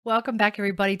Welcome back,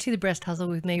 everybody, to the Breast Hustle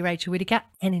with me, Rachel Whitaker.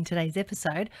 And in today's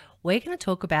episode, we're going to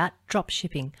talk about drop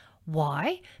shipping.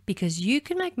 Why? Because you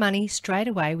can make money straight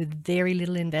away with very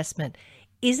little investment.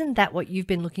 Isn't that what you've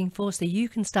been looking for, so you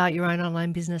can start your own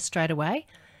online business straight away?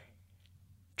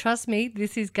 Trust me,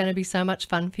 this is going to be so much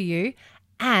fun for you,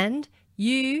 and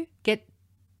you get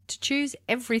to choose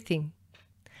everything.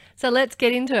 So let's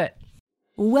get into it.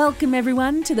 Welcome,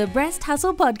 everyone, to the Breast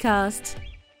Hustle podcast,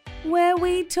 where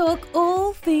we talk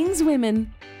all things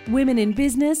women in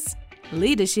business,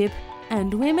 leadership,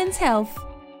 and women's health.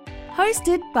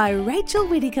 Hosted by Rachel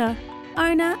Whitaker,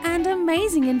 owner and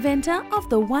amazing inventor of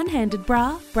the one-handed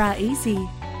bra, Bra Easy.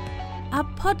 A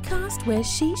podcast where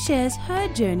she shares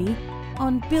her journey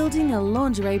on building a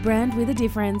lingerie brand with a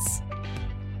difference.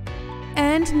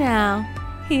 And now,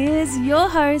 here's your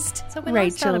host, So when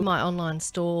Rachel. I started my online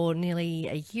store nearly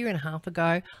a year and a half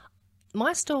ago,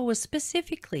 my store was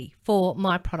specifically for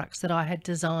my products that I had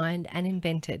designed and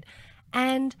invented.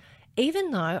 And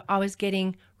even though I was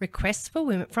getting requests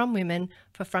from women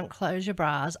for front closure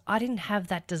bras, I didn't have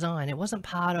that design. It wasn't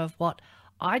part of what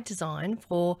I designed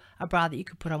for a bra that you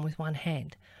could put on with one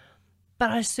hand.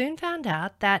 But I soon found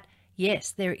out that,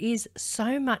 yes, there is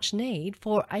so much need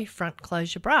for a front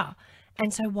closure bra.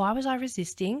 And so why was I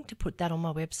resisting to put that on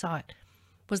my website?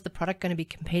 Was the product going to be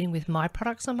competing with my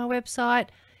products on my website?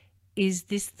 Is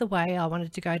this the way I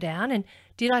wanted to go down? And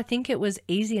did I think it was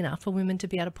easy enough for women to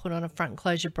be able to put on a front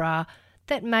closure bra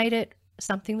that made it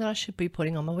something that I should be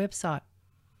putting on my website?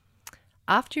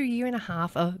 After a year and a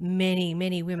half of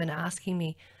many women asking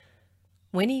me,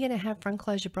 when are you going to have front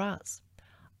closure bras?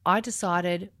 I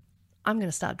decided I'm going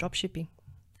to start drop shipping.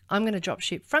 I'm going to drop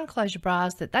ship front closure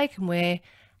bras that they can wear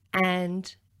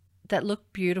and that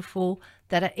look beautiful,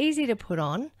 that are easy to put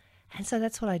on. And so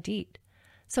that's what I did.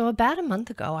 So about a month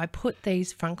ago, I put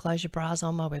these front closure bras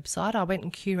on my website. I went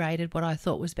and curated what I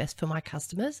thought was best for my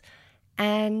customers.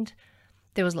 And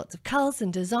there was lots of colours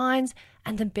and designs.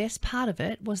 And the best part of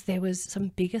it was there was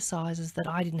some bigger sizes that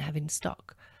I didn't have in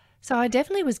stock. So I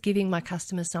definitely was giving my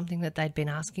customers something that they'd been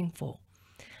asking for.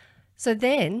 So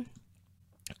then,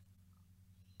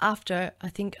 after I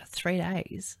think 3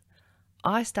 days,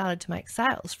 I started to make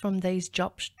sales from these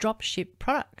drop ship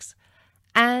products.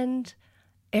 And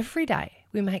every day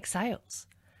we make sales.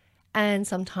 And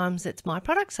sometimes it's my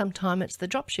products, sometimes it's the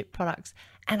dropship products.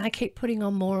 And I keep putting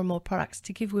on more and more products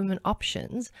to give women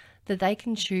options that they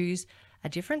can choose a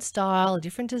different style, a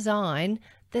different design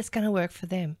that's going to work for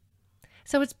them.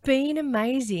 So it's been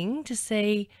amazing to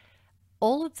see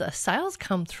all of the sales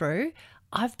come through.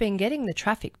 I've been getting the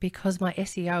traffic because my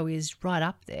SEO is right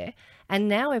up there. And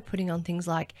now we're putting on things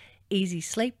like easy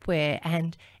sleepwear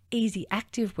and easy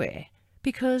activewear,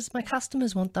 because my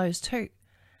customers want those too.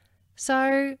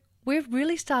 So we've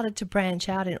really started to branch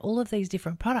out in all of these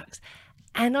different products.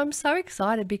 And I'm so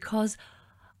excited because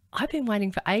I've been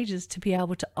waiting for ages to be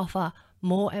able to offer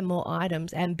more and more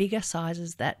items and bigger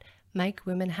sizes that make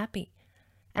women happy.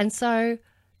 And so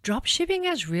drop shipping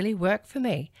has really worked for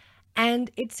me. And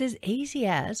it's as easy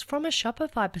as, from a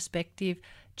Shopify perspective,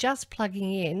 just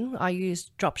plugging in, I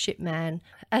use Dropshipman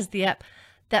as the app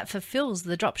that fulfills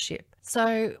the dropship.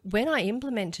 So when I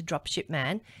implemented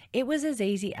Dropshipman, it was as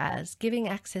easy as giving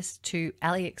access to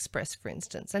AliExpress, for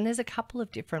instance, and there's a couple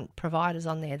of different providers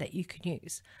on there that you can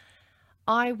use.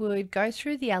 I would go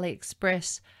through the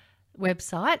AliExpress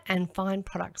website and find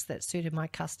products that suited my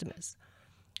customers.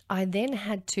 I then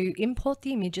had to import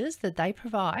the images that they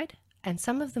provide, and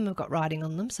some of them have got writing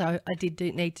on them, so I did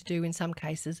need to do, in some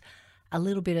cases, a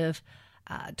little bit of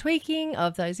tweaking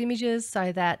of those images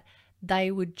so that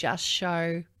they would just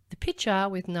show the picture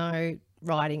with no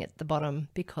writing at the bottom,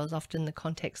 because often the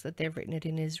context that they've written it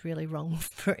in is really wrong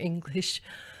for English.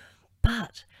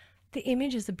 But the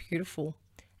images are beautiful.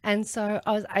 And so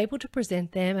I was able to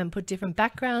present them and put different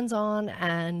backgrounds on,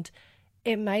 and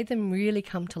it made them really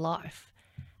come to life.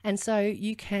 And so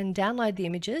you can download the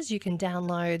images, you can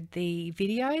download the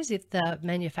videos if the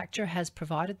manufacturer has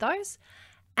provided those,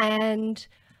 and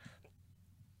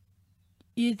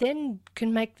you then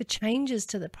can make the changes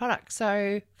to the product.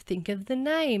 So think of the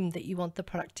name that you want the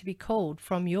product to be called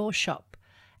from your shop.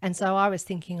 And so I was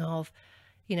thinking of,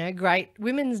 great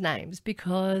women's names,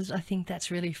 because I think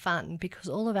that's really fun, because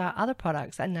all of our other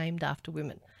products are named after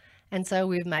women. And so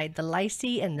we've made the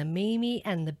Lacey and the Mimi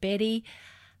and the Betty.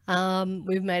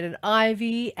 We've made an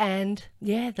Ivy, and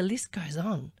the list goes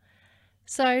on.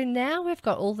 So now we've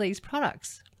got all these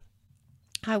products.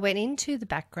 I went into the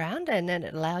background, and then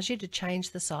it allows you to change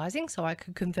the sizing, so I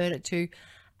could convert it to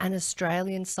an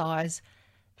Australian size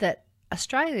that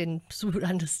Australians would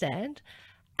understand.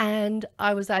 And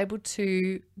I was able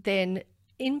to then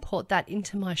import that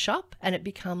into my shop and it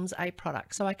becomes a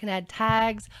product. So I can add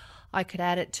tags, I could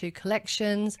add it to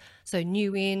collections, so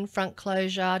new in, front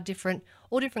closure,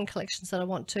 all different collections that I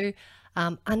want to,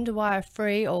 underwire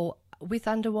free or with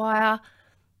underwire.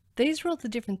 These are all the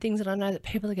different things that I know that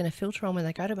people are going to filter on when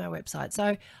they go to my website.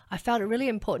 So I felt it really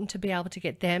important to be able to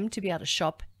get them to be able to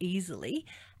shop easily.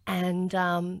 And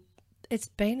it's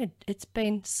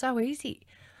been so easy.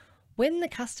 When the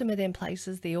customer then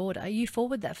places the order, you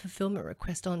forward that fulfillment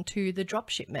request on to the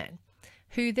dropship man,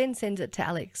 who then sends it to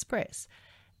AliExpress.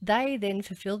 They then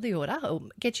fulfill the order or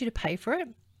get you to pay for it.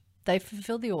 They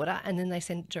fulfill the order and then they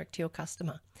send it direct to your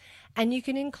customer. And you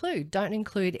can don't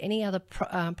include any other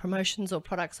promotions or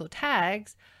products or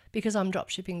tags because I'm drop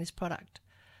shipping this product.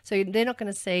 So they're not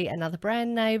going to see another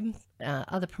brand name,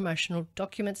 other promotional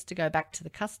documents to go back to the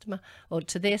customer or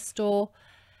to their store.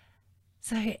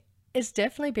 So it's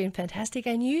definitely been fantastic.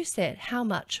 And you set how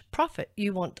much profit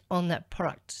you want on that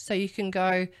product. So you can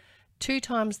go 2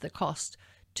 times the cost,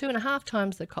 2.5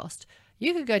 times the cost.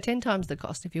 You could go 10 times the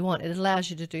cost if you want. It allows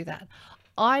you to do that.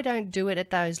 I don't do it at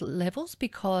those levels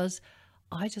because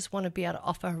I just want to be able to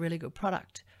offer a really good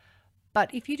product.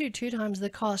 But if you do 2 times the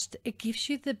cost, it gives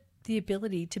you the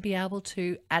ability to be able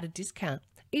to add a discount.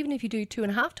 Even if you do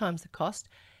 2.5 times the cost,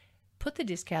 put the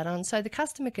discount on so the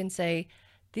customer can see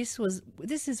this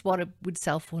is what it would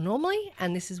sell for normally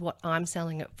and this is what I'm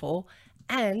selling it for,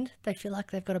 and they feel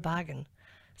like they've got a bargain.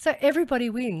 So everybody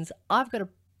wins. I've got a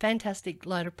fantastic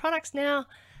load of products now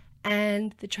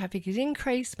and the traffic has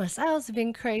increased, my sales have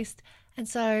increased, and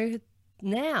so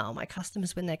now my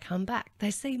customers, when they come back, they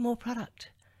see more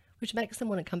product, which makes them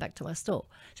want to come back to my store.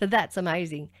 So that's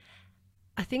amazing.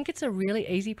 I think it's a really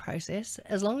easy process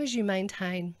as long as you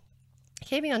maintain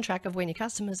keeping on track of when your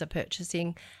customers are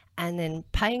purchasing and then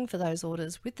paying for those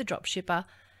orders with the drop shipper.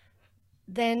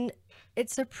 Then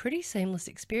it's a pretty seamless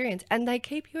experience and they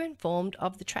keep you informed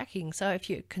of the tracking. So if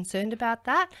you're concerned about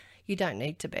that, you don't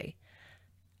need to be.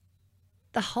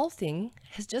 The whole thing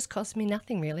has just cost me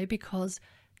nothing really because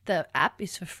the app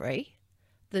is for free.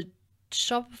 The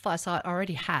Shopify site I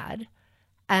already had.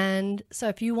 And so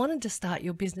if you wanted to start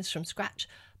your business from scratch,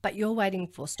 but you're waiting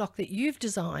for stock that you've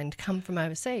designed come from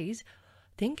overseas,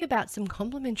 think about some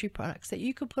complementary products that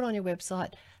you could put on your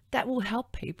website that will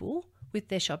help people with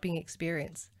their shopping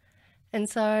experience. And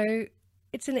so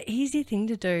it's an easy thing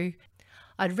to do.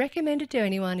 I'd recommend it to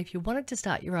anyone if you wanted to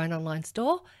start your own online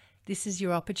store. This is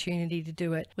your opportunity to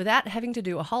do it without having to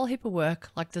do a whole heap of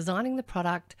work like designing the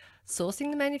product,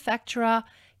 sourcing the manufacturer,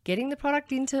 getting the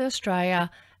product into Australia,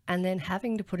 and then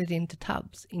having to put it into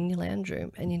tubs in your lounge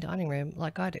room and your dining room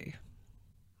like I do.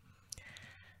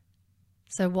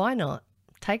 So why not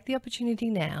take the opportunity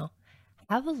now,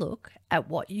 have a look at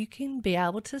what you can be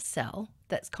able to sell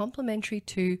that's complementary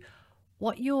to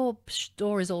what your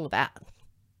store is all about.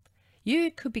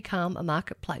 You could become a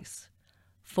marketplace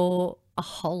for a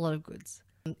whole lot of goods.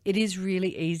 It is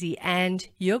really easy and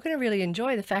you're going to really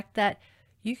enjoy the fact that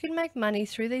you can make money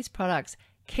through these products.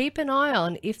 Keep an eye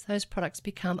on if those products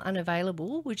become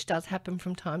unavailable, which does happen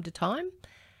from time to time.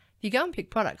 If you go and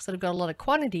pick products that have got a lot of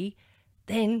quantity,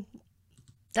 then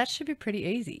that should be pretty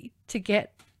easy to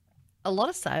get a lot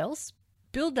of sales,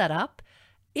 build that up.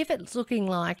 If it's looking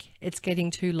like it's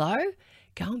getting too low,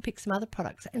 go and pick some other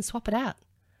products and swap it out.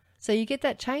 So you get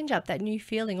that change up, that new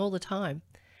feeling all the time,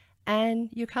 and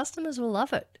your customers will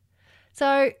love it.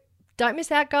 So don't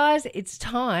miss out, guys. It's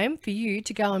time for you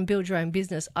to go and build your own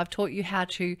business. I've taught you how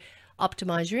to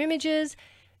optimize your images.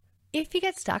 If you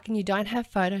get stuck and you don't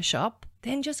have Photoshop,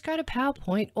 then just go to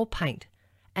PowerPoint or Paint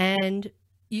and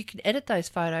you can edit those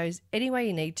photos any way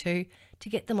you need to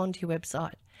get them onto your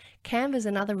website. Canva is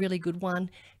another really good one.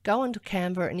 Go onto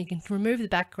Canva and you can remove the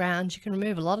backgrounds. You can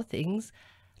remove a lot of things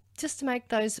just to make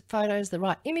those photos the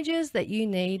right images that you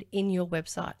need in your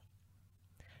website.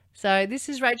 So this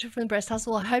is Rachel from The Breast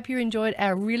Hustle. I hope you enjoyed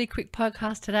our really quick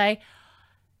podcast today.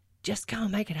 Just go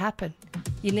and make it happen.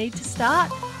 You need to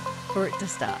start for it to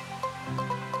start.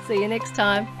 See you next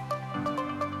time.